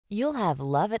You'll have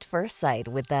love at first sight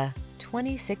with the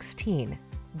 2016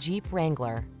 Jeep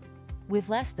Wrangler. With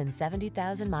less than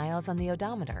 70,000 miles on the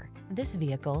odometer, this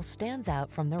vehicle stands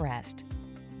out from the rest.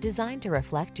 Designed to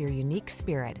reflect your unique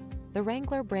spirit, the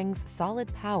Wrangler brings solid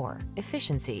power,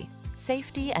 efficiency,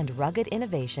 safety, and rugged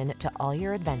innovation to all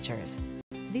your adventures.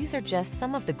 These are just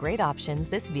some of the great options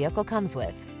this vehicle comes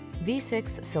with: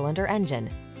 V6 cylinder engine,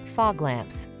 fog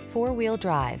lamps, 4-wheel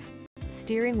drive,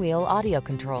 steering wheel audio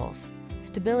controls,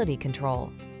 stability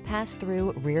control,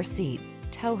 pass-through rear seat,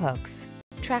 tow hooks,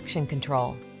 traction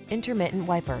control, intermittent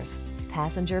wipers,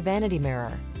 passenger vanity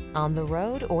mirror. On the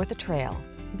road or the trail,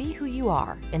 be who you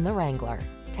are in the Wrangler.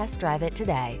 Test drive it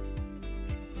today.